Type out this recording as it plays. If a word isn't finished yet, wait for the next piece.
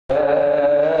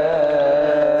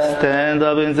Stand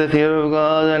up in the fear of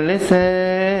God and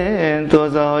listen to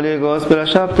the Holy Gospel, a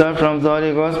chapter from the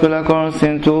Holy Gospel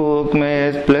according to Luke.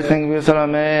 May His blessing be with us,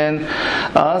 amen.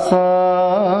 A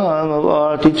psalm of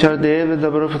our teacher David, the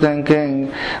prophet and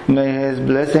king. May His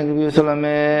blessing be with us,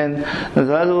 amen.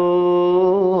 The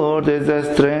Lord is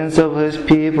the strength of His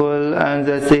people and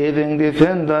the saving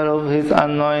defender of His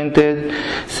anointed.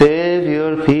 Save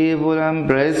your people,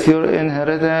 embrace your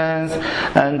inheritance,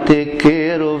 and take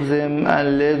care of them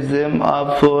and lift them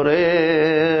up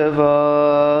forever.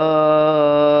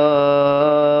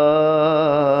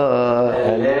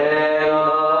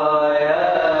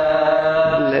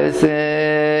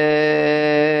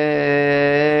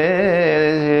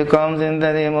 Comes in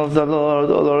the name of the Lord,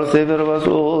 O Lord, Savior of us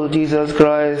all, Jesus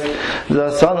Christ, the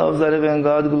Son of the living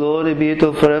God. Glory be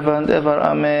to forever and ever.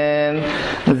 Amen.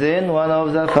 Then one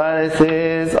of the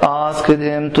Pharisees asked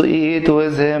him to eat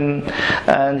with him,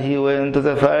 and he went to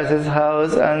the Pharisee's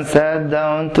house and sat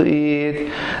down to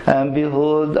eat. And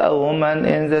behold, a woman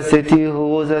in the city who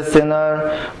was a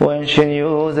sinner, when she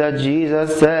knew that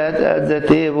Jesus sat at the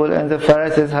table in the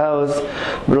Pharisee's house,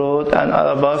 brought an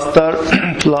alabaster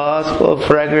flask of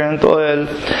fragrant oil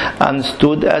and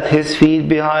stood at his feet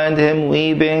behind him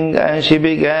weeping, and she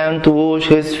began to wash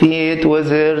his feet with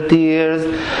her tears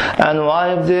and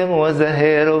wiped them with the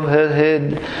hair of her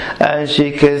head, and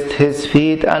she kissed his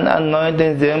feet and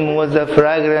anointed them with the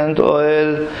fragrant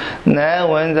oil.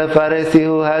 Now when the Pharisee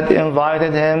who had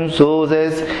invited him saw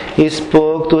this, he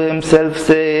spoke to himself,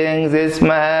 saying, this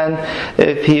man,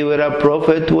 if he were a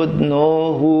prophet, would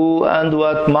know who and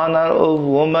what manner of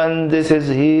woman this is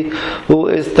he who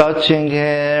is touching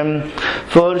him,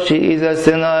 for she is a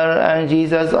sinner. And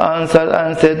Jesus answered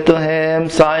and said to him,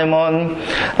 Simon,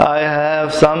 I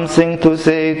have something to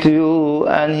say to you.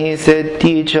 And he said,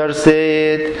 Teacher,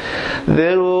 say it.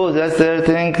 There was a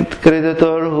certain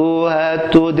creditor who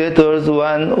had two debtors.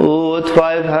 One owed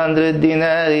 500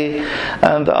 denarii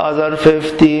and the other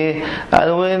 50.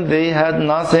 And when they had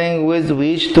nothing with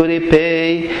which to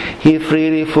repay, he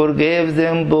freely forgave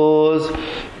them both.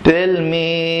 Tell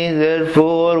me,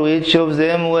 therefore, which of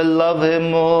them will love him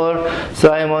more?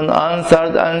 Simon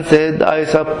answered and said, I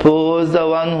suppose the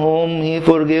one whom he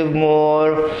forgave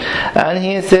more. And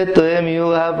he said to him, You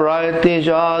have rightly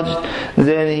judged.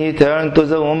 Then he turned to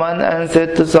the woman and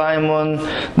said to Simon,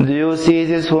 Do you see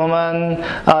this woman?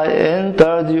 I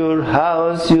entered your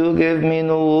house. You gave me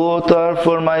no water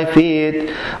for my feet,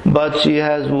 but she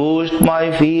has washed my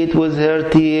feet with her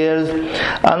tears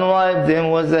and wiped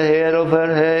them with the hair of her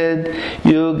head.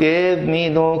 You gave me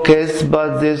no kiss,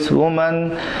 but this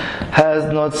woman has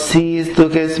not ceased to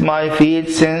kiss my feet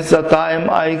since the time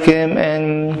I came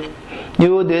in.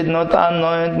 You did not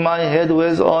anoint my head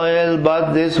with oil,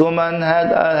 but this woman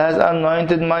has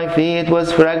anointed my feet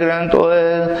with fragrant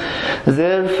oil.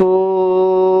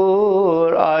 Therefore,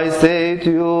 I say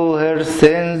to you, her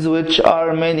sins, which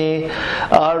are many,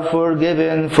 are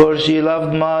forgiven, for she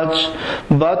loved much.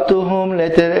 But to whom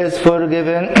little is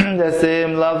forgiven, the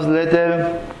same loves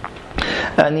little.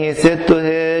 And he said to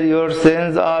her, Your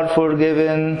sins are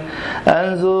forgiven.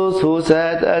 And those who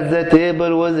sat at the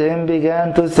table with him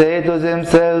began to say to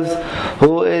themselves,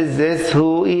 Who is this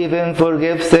who even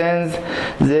forgives sins?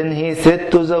 Then he said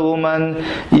to the woman,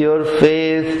 Your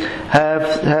faith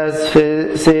has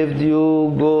saved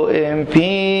you. Go in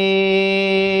peace.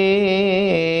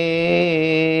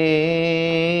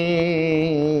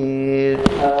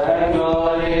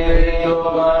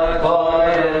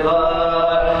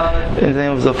 In the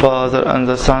name of the Father, and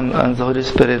the Son, and the Holy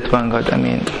Spirit, one God.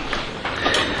 Amen.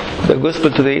 The Gospel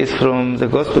today is from the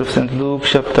Gospel of St. Luke,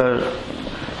 chapter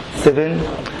 7,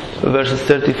 verses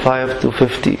 35 to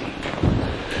 50.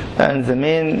 And the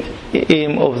main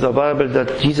aim of the Bible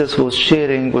that Jesus was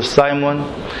sharing with Simon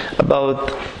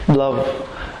about love,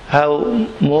 how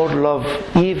more love,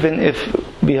 even if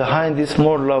behind this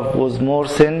more love was more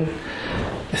sin,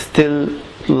 still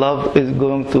love is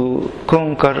going to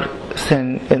conquer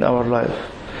sin in our life.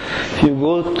 If you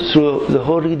go through the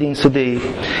whole reading today,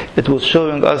 it was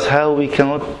showing us how we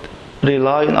cannot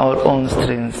rely on our own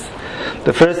strength.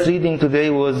 The first reading today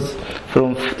was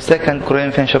from 2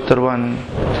 Corinthians chapter 1,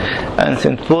 and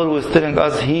St. Paul was telling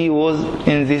us he was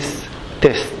in this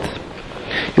test.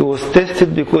 He was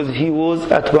tested because he was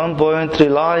at one point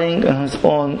relying on his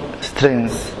own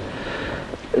strength.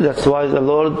 That's why the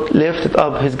Lord lifted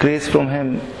up His grace from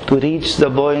him to reach the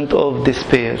point of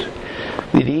despair.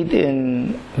 We read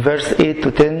in verse 8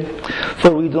 to 10,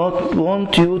 For we don't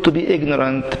want you to be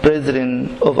ignorant,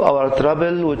 brethren, of our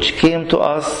trouble which came to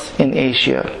us in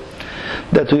Asia.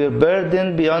 that we were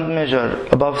burdened beyond measure,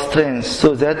 above strength,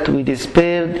 so that we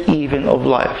despaired even of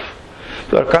life.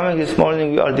 We are coming this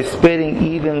morning, we are despairing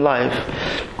even life,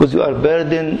 because we are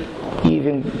burdened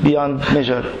even beyond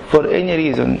measure, for any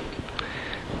reason.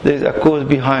 There is a cause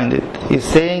behind it. He's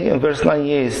saying in verse 9,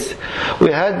 yes,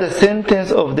 we had the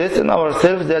sentence of death in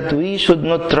ourselves, that we should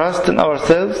not trust in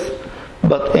ourselves,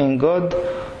 but in God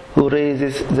who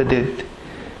raises the dead.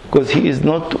 Because He is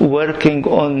not working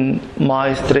on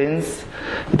my strength.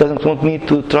 He doesn't want me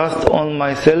to trust on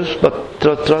myself, but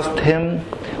to trust Him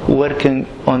working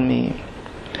on me.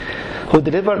 Who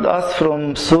delivered us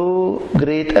from so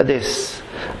great a death,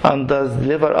 and does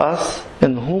deliver us,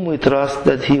 in whom we trust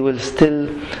that He will still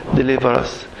deliver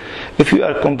us. If we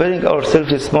are comparing ourselves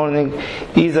this morning,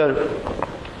 either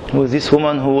with this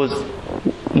woman who was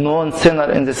known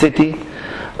sinner in the city,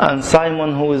 and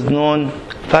Simon who is known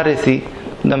Pharisee,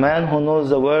 the man who knows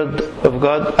the word of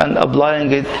God and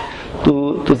applying it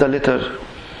to the letter,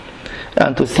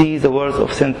 and to see the words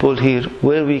of St. Paul here,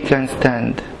 where we can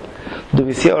stand. Do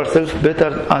we see ourselves better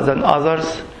than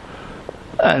others?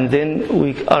 And then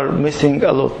we are missing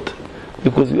a lot,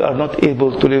 because we are not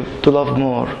able to love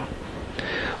more.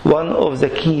 One of the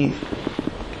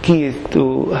keys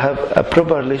to have a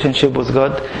proper relationship with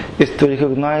God is to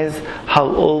recognize how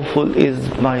awful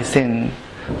is my sin.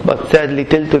 But sadly,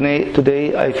 till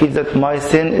today, I feel that my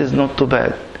sin is not too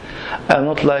bad. I'm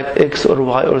not like X or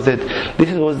Y or Z.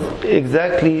 This was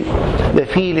exactly the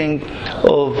feeling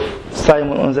of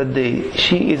Simon on that day.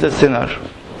 She is a sinner.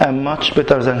 I'm much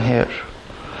better than her.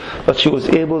 But she was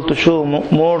able to show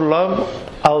more love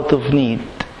out of need.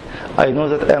 I know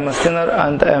that I'm a sinner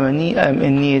and I'm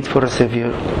in need for a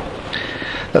Savior.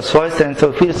 That's why St.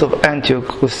 Theophilus of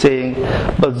Antioch was saying,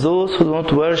 but those who do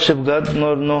not worship God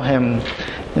nor know Him.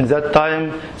 In that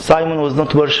time, Simon was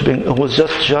not worshipping, he was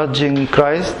just judging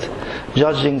Christ,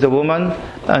 judging the woman,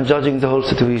 and judging the whole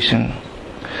situation.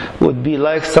 Would be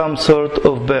like some sort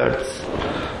of birds,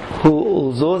 who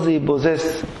although they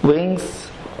possess wings,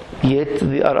 yet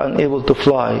they are unable to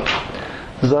fly.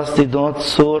 Thus they do not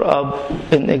soar up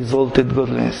in exalted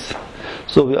godliness.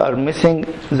 So we are missing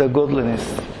the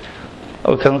godliness.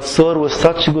 We cannot soar with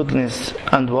such goodness.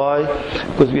 And why?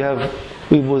 Because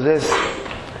we possess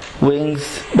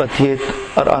wings, but yet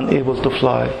are unable to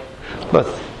fly. But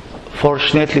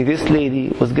fortunately, this lady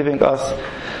was giving us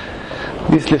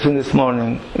this lesson this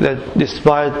morning, that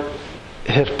despite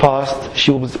her past,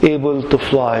 she was able to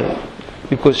fly,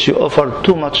 because she offered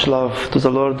too much love to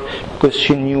the Lord, because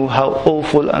she knew how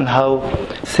awful and how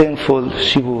sinful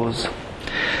she was.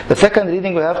 The second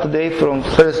reading we have today from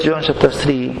 1 John chapter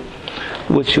 3,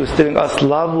 which was telling us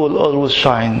love will always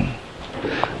shine,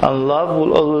 and love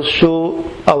will always show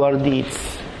our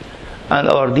deeds, and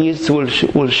our deeds will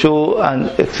show and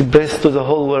express to the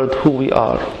whole world who we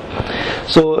are.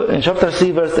 So in chapter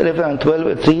 3 verse 11 and 12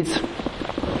 it reads,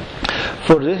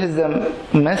 for this is the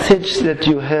message that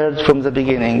you heard from the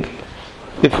beginning.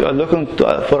 If you are looking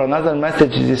for another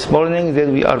message this morning,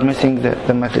 then we are missing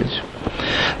the message.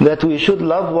 That we should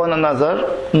love one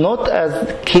another, not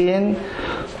as Cain,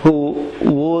 who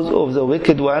was of the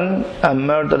wicked one and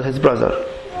murdered his brother.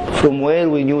 From where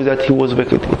we knew that he was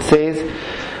wicked. It says,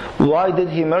 why did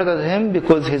he murder him?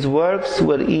 Because his works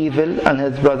were evil and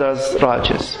his brother's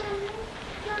righteous.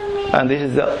 And this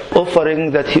is the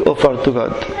offering that he offered to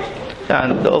God,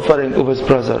 and the offering of his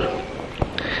brother.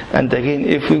 And again,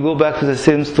 if we go back to the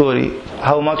same story,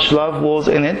 how much love was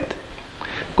in it?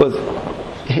 Because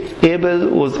Abel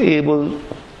was able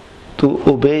to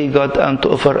obey God and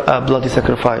to offer a bloody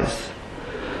sacrifice.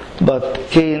 But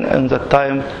Cain at that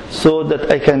time saw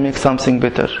that I can make something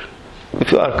better.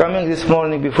 If you are coming this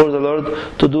morning before the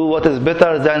Lord to do what is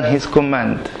better than His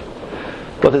command,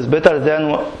 what is better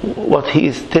than what He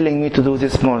is telling me to do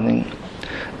this morning,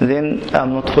 then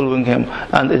I'm not following Him,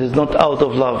 and it is not out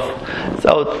of love. It's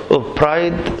out of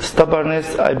pride,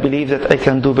 stubbornness. I believe that I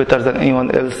can do better than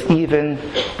anyone else, even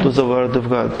to the Word of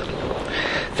God.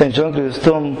 St. John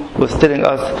Chrysostom was telling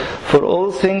us, for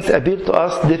all things appear to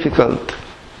us difficult.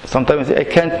 Sometimes I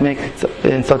can't make it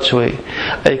in such way.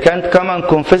 I can't come and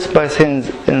confess my sins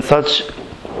in such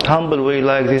humble way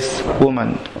like this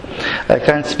woman. I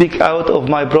can't speak out of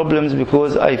my problems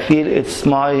because I feel it's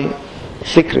my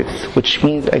secrets, which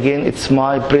means again it's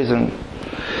my prison.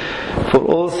 For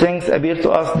all things appear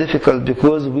to us difficult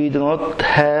because we do not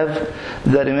have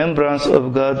the remembrance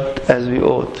of God as we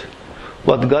ought.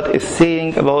 What God is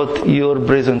saying about your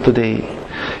prison today,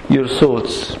 your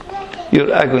thoughts,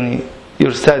 your agony,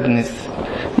 your sadness,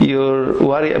 your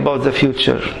worry about the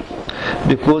future,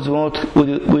 because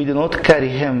we do not carry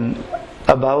Him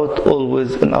about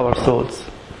always in our thoughts.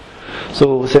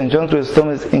 So St. John Chrysostom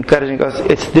is encouraging us,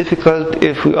 it's difficult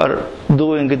if we are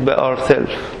doing it by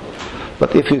ourselves.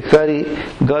 But if we carry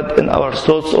God in our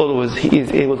thoughts always, He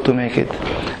is able to make it.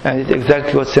 And it's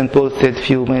exactly what St. Paul said a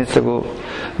few minutes ago,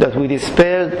 that we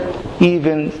despaired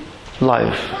even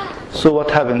life. So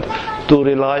what happened? To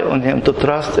rely on Him, to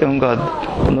trust in God,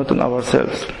 not in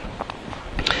ourselves.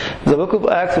 The book of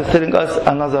Acts is telling us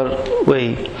another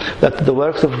way, that the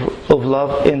works of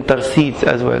love intercedes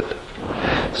as well.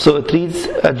 So it reads,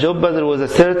 at Joppa there was a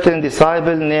certain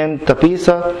disciple named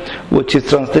Tabitha, which is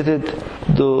translated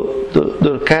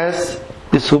Dorcas.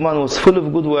 This woman was full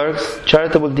of good works,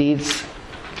 charitable deeds,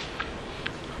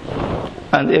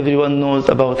 and everyone knows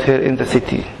about her in the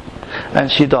city. And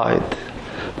she died.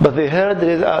 But they heard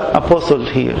there is an apostle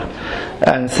here.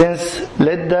 And since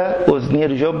Lydda was near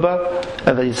Joppa,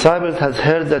 and the disciples had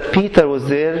heard that Peter was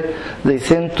there, they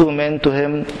sent 2 men to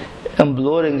him,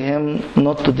 imploring him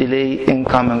not to delay in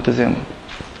coming to them.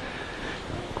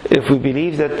 If we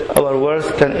believe that our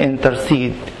words can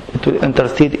intercede, it will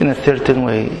intercede in a certain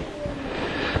way.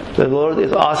 The Lord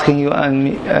is asking you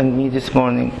and me this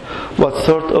morning, what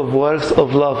sort of works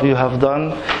of love you have done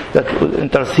that will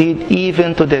intercede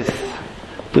even to death,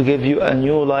 to give you a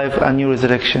new life, a new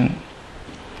resurrection.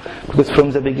 Because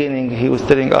from the beginning He was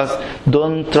telling us,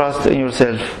 don't trust in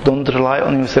yourself, don't rely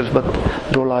on yourself, but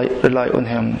rely on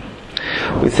Him.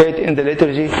 We said in the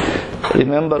liturgy,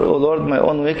 remember, O Lord, my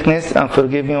own weakness, and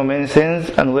forgive me my many sins,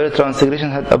 and where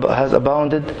transgression has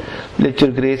abounded, let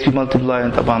your grace be multiplied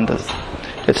in abundance.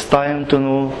 It's time to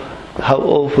know how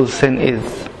awful sin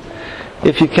is.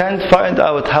 If you can't find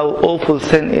out how awful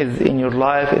sin is in your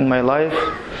life, in my life,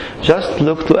 just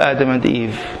look to Adam and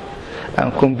Eve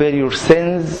and compare your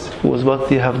sins with what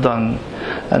they have done,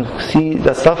 and see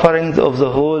the sufferings of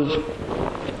the whole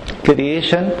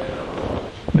creation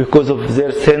because of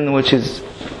their sin, which is,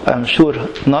 I'm sure,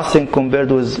 nothing compared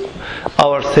with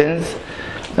our sins.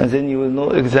 And then you will know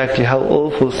exactly how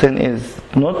awful sin is.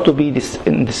 Not to be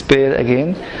in despair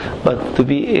again, but to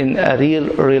be in a real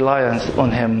reliance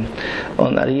on Him,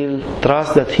 on a real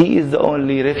trust that He is the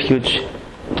only refuge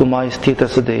to my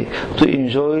status today, to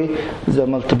enjoy the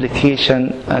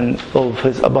multiplication and of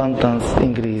His abundance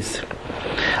in grace.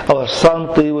 Our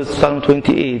Psalm today was Psalm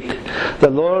 28. The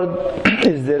Lord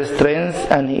is their strength,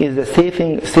 and He is the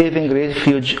saving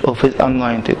refuge of His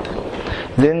anointed.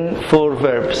 Then 4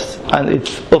 verbs, and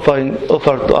it's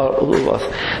offered to all of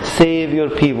us. Save your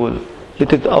people.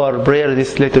 It is our prayer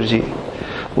this liturgy,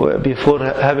 before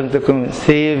having the communion.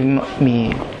 Save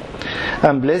me.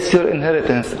 And bless your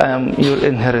inheritance. I am your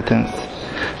inheritance.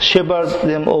 Shepherd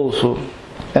them also,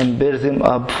 and bear them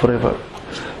up forever.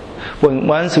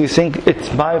 Once we think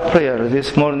it's my prayer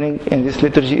this morning in this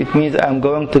liturgy, it means I'm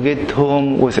going to get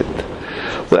home with it.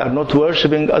 We are not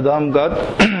worshipping a dumb God.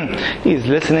 He is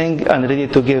listening and ready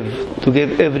to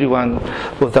give everyone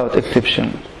without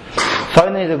exception.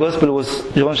 Finally, the Gospel was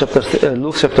Luke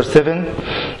chapter 7,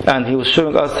 and he was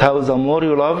showing us how the more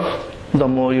you love, the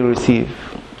more you receive.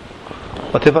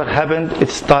 Whatever happened,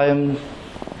 it's time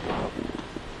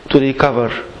to recover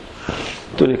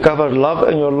love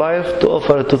in your life, to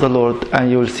offer it to the Lord, and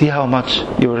you will see how much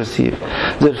you will receive.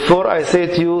 Therefore I say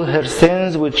to you, her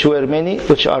sins which are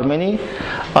many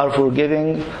are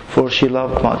forgiven, for she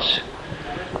loved much.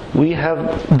 We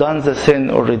have done the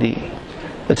sin already.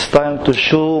 It's time to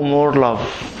show more love,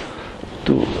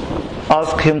 to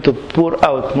ask Him to pour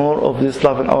out more of this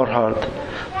love in our heart,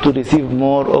 to receive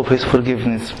more of His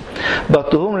forgiveness. But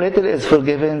to whom little is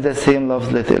forgiven, the same loves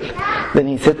little. Then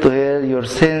He said to her, your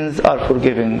sins are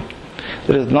forgiven.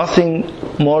 There is nothing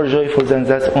more joyful than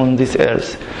that on this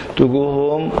earth. To go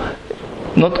home,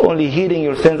 not only hearing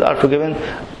your sins are forgiven,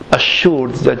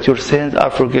 assured that your sins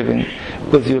are forgiven.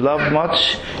 Because you love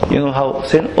much, you know how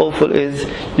sin awful is,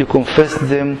 you confess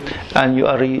them, and you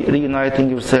are reuniting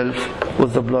yourself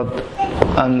with the blood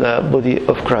and the body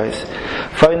of Christ.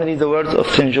 Finally, the words of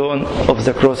St. John of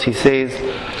the Cross, he says,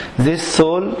 this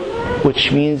soul,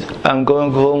 which means I'm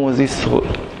going home with this soul,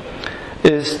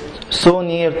 is so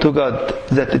near to God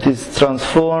that it is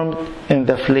transformed in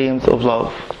the flames of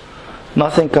love.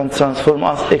 Nothing can transform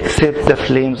us except the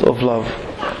flames of love,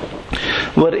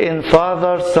 wherein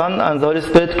Father, Son, and the Holy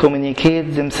Spirit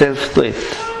communicate themselves to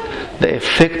it. The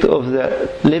effect of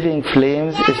the living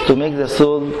flames is to make the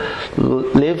soul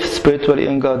live spiritually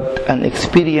in God and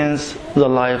experience the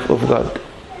life of God.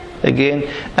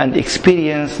 Again, and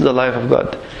experience the life of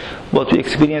God. What we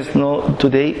experience now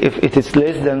today, if it is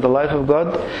less than the life of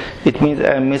God, it means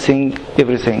I am missing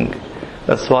everything.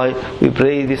 That's why we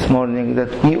pray this morning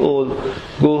that we all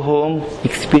go home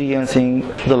experiencing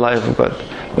the life of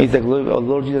God. May the glory of our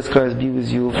Lord Jesus Christ be with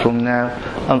you from now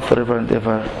and forever and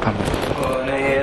ever. Amen.